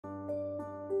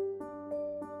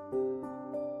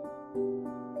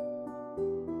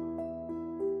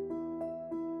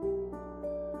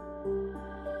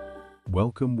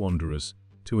Welcome, wanderers,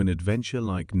 to an adventure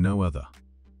like no other.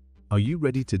 Are you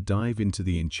ready to dive into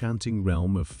the enchanting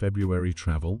realm of February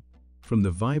travel? From the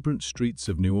vibrant streets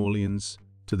of New Orleans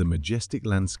to the majestic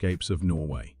landscapes of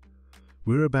Norway,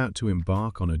 we're about to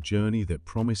embark on a journey that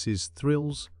promises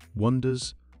thrills,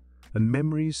 wonders, and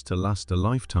memories to last a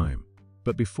lifetime.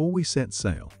 But before we set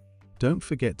sail, don't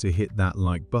forget to hit that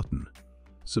like button,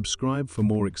 subscribe for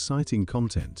more exciting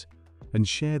content, and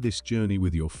share this journey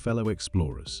with your fellow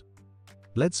explorers.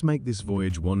 Let's make this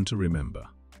voyage one to remember.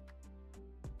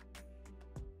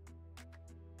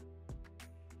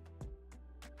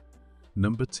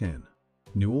 Number 10.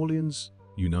 New Orleans,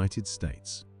 United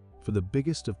States. For the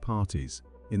biggest of parties,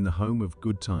 in the home of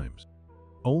good times.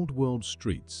 Old world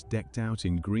streets decked out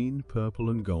in green, purple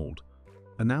and gold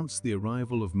announce the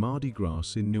arrival of Mardi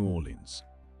Gras in New Orleans.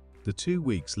 The 2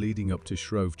 weeks leading up to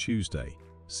Shrove Tuesday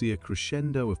see a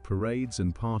crescendo of parades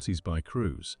and parties by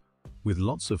crews, with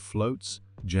lots of floats,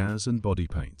 jazz and body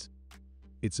paint.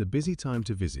 It's a busy time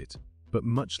to visit, but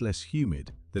much less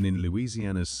humid than in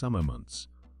Louisiana's summer months.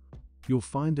 You'll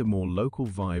find a more local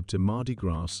vibe to Mardi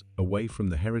Gras away from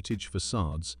the heritage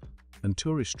facades and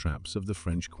tourist traps of the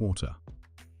French Quarter.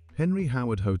 Henry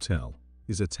Howard Hotel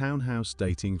is a townhouse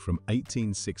dating from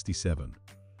 1867,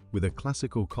 with a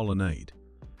classical colonnade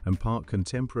and part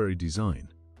contemporary design,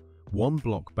 1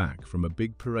 block back from a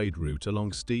big parade route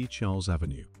along St. Charles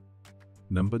Avenue.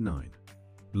 Number 9.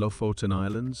 Lofoten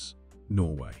Islands,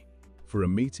 Norway. For a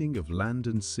meeting of land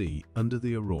and sea under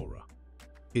the aurora.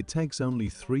 It takes only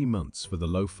 3 months for the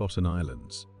Lofoten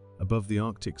Islands, above the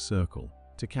Arctic Circle,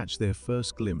 to catch their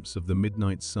first glimpse of the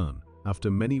midnight sun after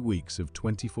many weeks of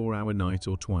 24-hour night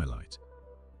or twilight.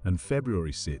 And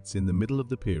February sits in the middle of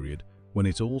the period when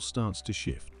it all starts to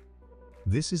shift.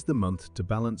 This is the month to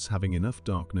balance having enough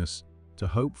darkness to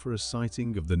hope for a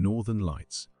sighting of the northern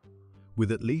lights, with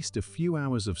at least a few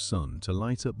hours of sun to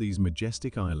light up these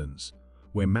majestic islands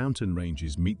where mountain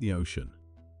ranges meet the ocean.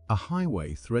 A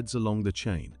highway threads along the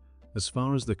chain as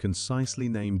far as the concisely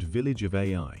named village of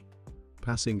Ai,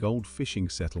 passing old fishing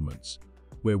settlements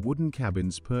where wooden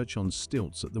cabins perch on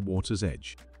stilts at the water's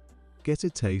edge. Get a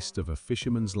taste of a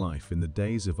fisherman's life in the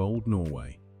days of old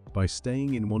Norway by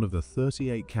staying in one of the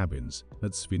 38 cabins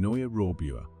at Svinoya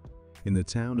Råbua in the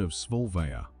town of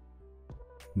Svolvær.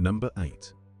 Number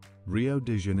 8. Rio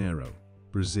de Janeiro,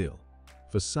 Brazil.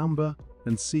 For samba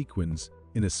and sequins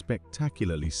in a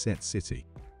spectacularly set city.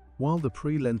 While the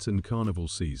pre-Lenten carnival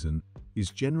season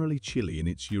is generally chilly in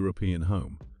its European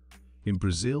home, in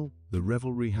Brazil the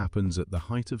revelry happens at the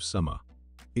height of summer.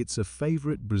 It's a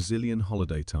favorite Brazilian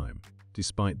holiday time,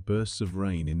 despite bursts of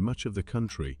rain in much of the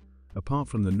country, apart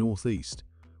from the northeast,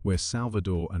 where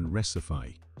Salvador and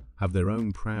Recife have their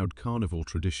own proud carnival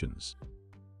traditions.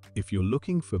 If you're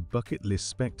looking for bucket list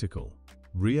spectacle,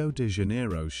 Rio de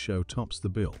Janeiro's show tops the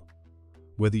bill.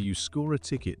 Whether you score a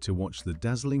ticket to watch the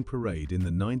dazzling parade in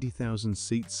the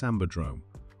 90,000-seat Sambadrome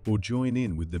or join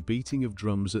in with the beating of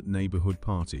drums at neighborhood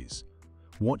parties,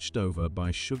 watched over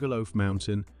by Sugarloaf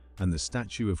Mountain and the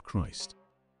Statue of Christ,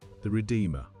 the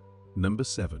Redeemer. Number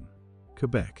 7.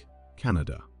 Quebec,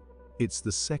 Canada. It's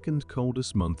the second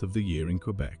coldest month of the year in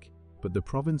Quebec, but the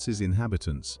province's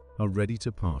inhabitants are ready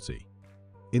to party.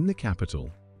 In the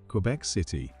capital, Quebec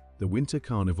City, the winter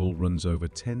carnival runs over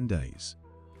 10 days.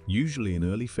 Usually in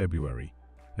early February,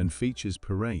 and features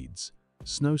parades,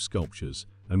 snow sculptures,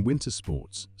 and winter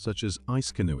sports such as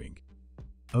ice canoeing.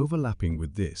 Overlapping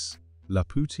with this, La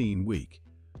Poutine Week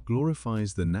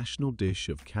glorifies the national dish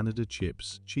of Canada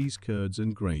chips, cheese curds,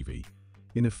 and gravy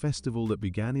in a festival that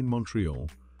began in Montreal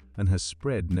and has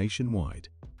spread nationwide.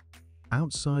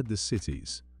 Outside the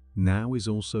cities, now is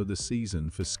also the season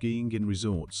for skiing in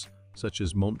resorts such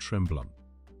as Mont Tremblant,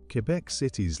 Quebec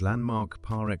City's landmark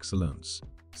par excellence.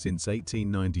 Since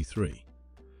 1893,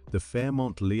 the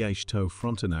Fairmont-Liège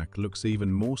Frontenac looks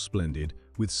even more splendid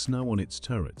with snow on its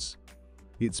turrets.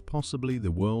 It's possibly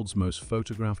the world's most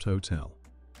photographed hotel.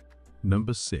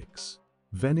 Number 6.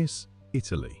 Venice,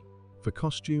 Italy. For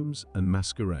costumes and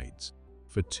masquerades.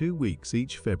 For 2 weeks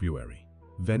each February,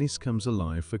 Venice comes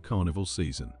alive for carnival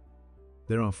season.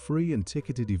 There are free and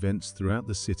ticketed events throughout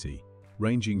the city,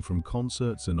 ranging from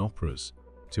concerts and operas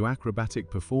to acrobatic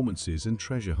performances and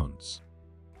treasure hunts.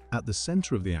 At the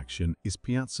center of the action is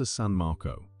Piazza San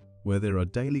Marco, where there are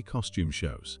daily costume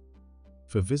shows.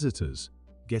 For visitors,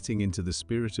 getting into the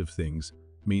spirit of things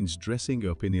means dressing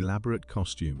up in elaborate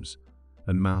costumes,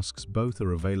 and masks both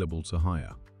are available to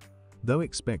hire, though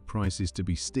expect prices to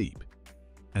be steep.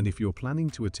 And if you're planning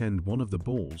to attend one of the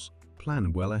balls,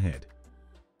 plan well ahead.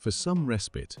 For some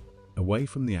respite, away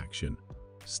from the action,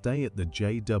 stay at the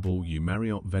JW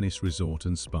Marriott Venice Resort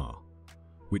and Spa,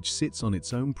 which sits on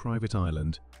its own private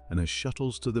island and has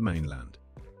shuttles to the mainland.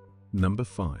 Number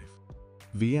 5.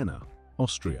 Vienna,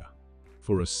 Austria,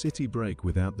 for a city break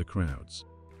without the crowds.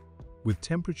 With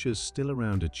temperatures still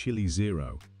around a chilly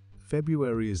 0,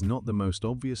 February is not the most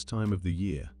obvious time of the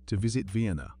year to visit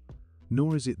Vienna,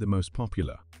 nor is it the most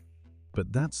popular.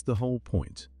 But that's the whole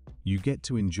point. You get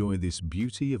to enjoy this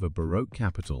beauty of a Baroque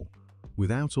capital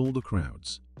without all the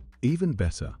crowds. Even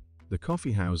better, the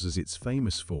coffee houses it's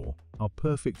famous for are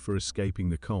perfect for escaping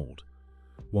the cold,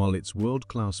 while its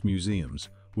world-class museums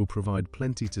will provide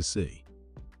plenty to see.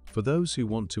 For those who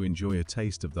want to enjoy a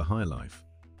taste of the high life,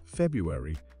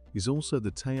 February is also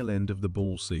the tail end of the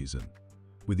ball season,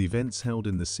 with events held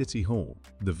in the City Hall,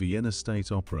 the Vienna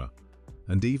State Opera,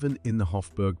 and even in the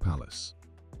Hofburg Palace.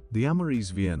 The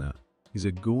Amoris Vienna is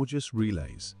a gorgeous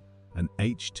relays, an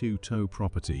H2-tow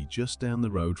property just down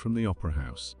the road from the Opera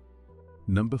House.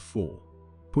 Number 4.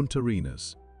 Punta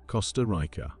Arenas, Costa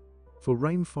Rica, for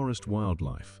rainforest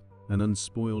wildlife and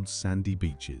unspoiled sandy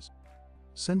beaches.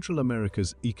 Central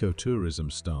America's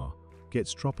ecotourism star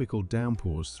gets tropical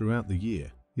downpours throughout the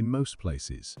year in most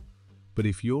places. But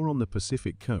if you're on the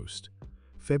Pacific coast,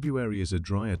 February is a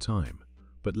drier time,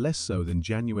 but less so than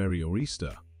January or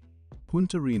Easter.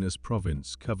 Punta Arenas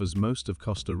province covers most of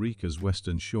Costa Rica's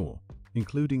western shore,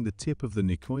 including the tip of the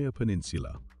Nicoya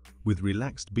Peninsula, with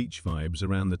relaxed beach vibes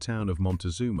around the town of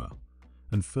Montezuma,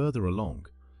 and further along,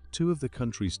 two of the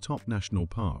country's top national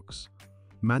parks,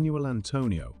 Manuel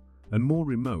Antonio and more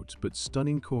remote but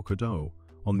stunning Corcovado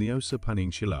on the Osa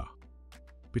Peninsula.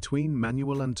 Between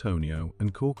Manuel Antonio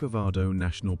and Corcovado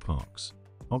National Parks,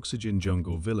 Oxygen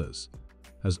Jungle Villas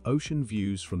has ocean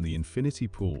views from the infinity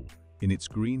pool in its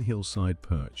green hillside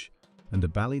perch and a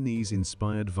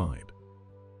Balinese-inspired vibe.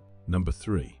 Number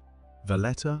 3.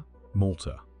 Valletta,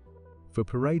 Malta, for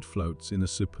parade floats in a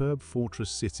superb fortress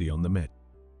city on the Med.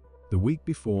 The week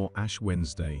before Ash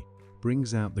Wednesday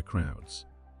brings out the crowds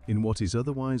in what is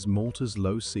otherwise Malta's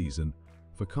low season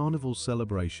for carnival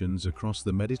celebrations across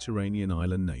the Mediterranean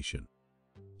island nation.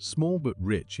 Small but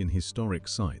rich in historic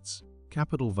sites,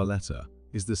 capital Valletta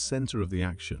is the center of the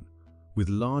action, with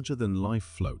larger-than-life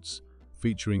floats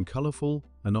featuring colorful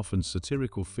and often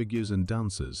satirical figures and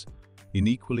dancers in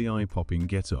equally eye-popping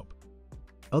get-up.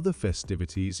 Other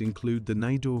festivities include the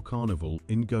Nador Carnival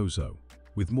in Gozo,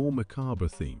 with more macabre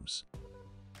themes.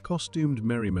 Costumed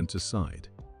merriment aside,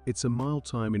 it's a mild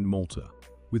time in Malta,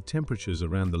 with temperatures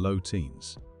around the low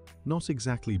teens. Not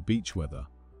exactly beach weather,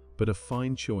 but a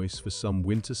fine choice for some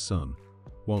winter sun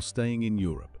while staying in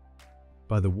Europe.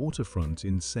 By the waterfront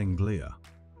in Senglia,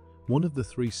 one of the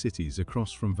 3 cities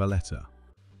across from Valletta,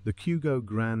 the Cugo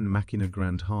Gran Macchina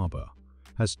Grand Harbour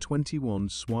has 21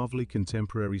 suavely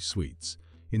contemporary suites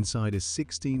inside a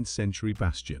 16th-century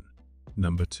bastion.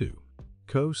 Number 2.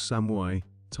 Koh Samui,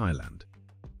 Thailand,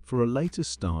 for a later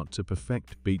start to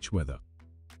perfect beach weather.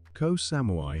 Koh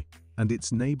Samui and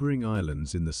its neighboring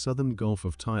islands in the southern Gulf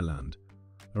of Thailand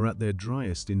are at their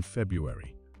driest in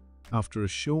February, after a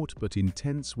short but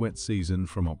intense wet season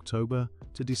from October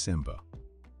to December.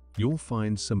 You'll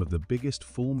find some of the biggest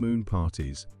full moon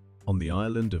parties on the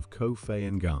island of Koh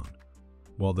Phangan,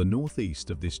 while the northeast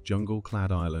of this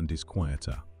jungle-clad island is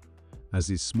quieter, as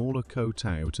is smaller Koh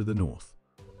Tao to the north,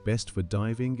 best for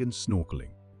diving and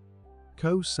snorkeling.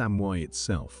 Koh Samui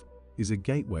itself is a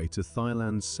gateway to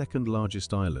Thailand's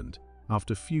second-largest island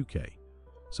after Phuket,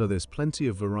 so there's plenty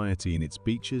of variety in its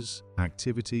beaches,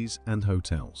 activities, and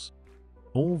hotels.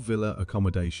 All villa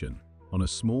accommodation on a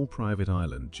small private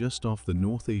island just off the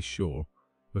northeast shore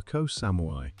of Koh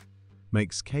Samui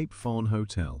makes Cape Fawn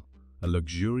Hotel a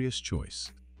luxurious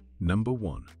choice. Number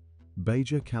 1.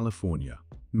 Baja California,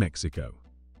 Mexico,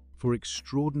 for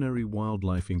extraordinary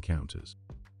wildlife encounters.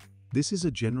 This is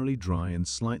a generally dry and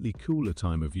slightly cooler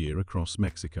time of year across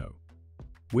Mexico.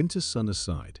 Winter sun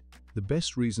aside, the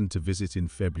best reason to visit in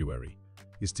February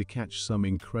is to catch some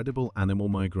incredible animal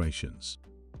migrations.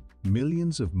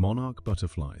 Millions of monarch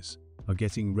butterflies are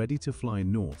getting ready to fly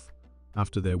north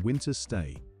after their winter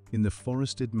stay in the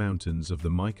forested mountains of the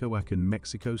Michoacan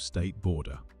Mexico state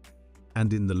border.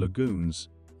 And in the lagoons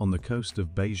on the coast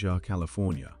of Baja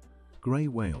California, gray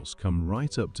whales come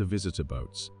right up to visitor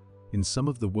boats in some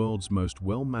of the world's most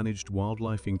well-managed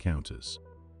wildlife encounters.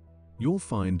 You'll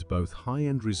find both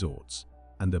high-end resorts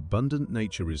and abundant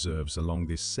nature reserves along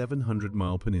this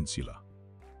 700-mile peninsula.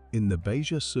 In the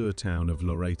Baja Sur town of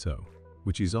Loreto,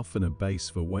 which is often a base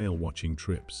for whale-watching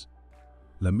trips,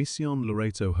 La Mission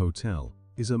Loreto Hotel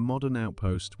is a modern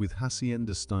outpost with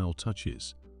hacienda-style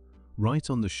touches, right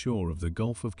on the shore of the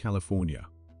Gulf of California.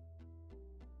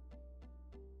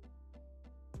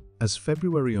 As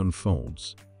February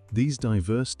unfolds, these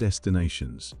diverse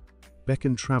destinations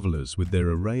beckon travelers with their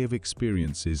array of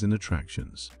experiences and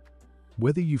attractions.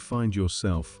 Whether you find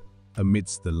yourself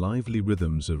amidst the lively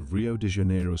rhythms of Rio de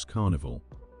Janeiro's Carnival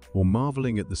or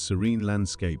marveling at the serene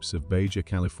landscapes of Baja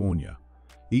California,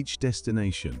 each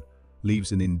destination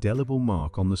leaves an indelible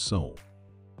mark on the soul.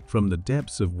 From the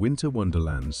depths of winter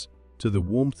wonderlands to the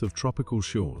warmth of tropical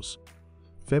shores,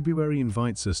 February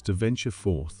invites us to venture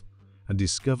forth and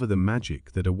discover the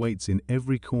magic that awaits in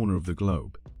every corner of the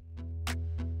globe.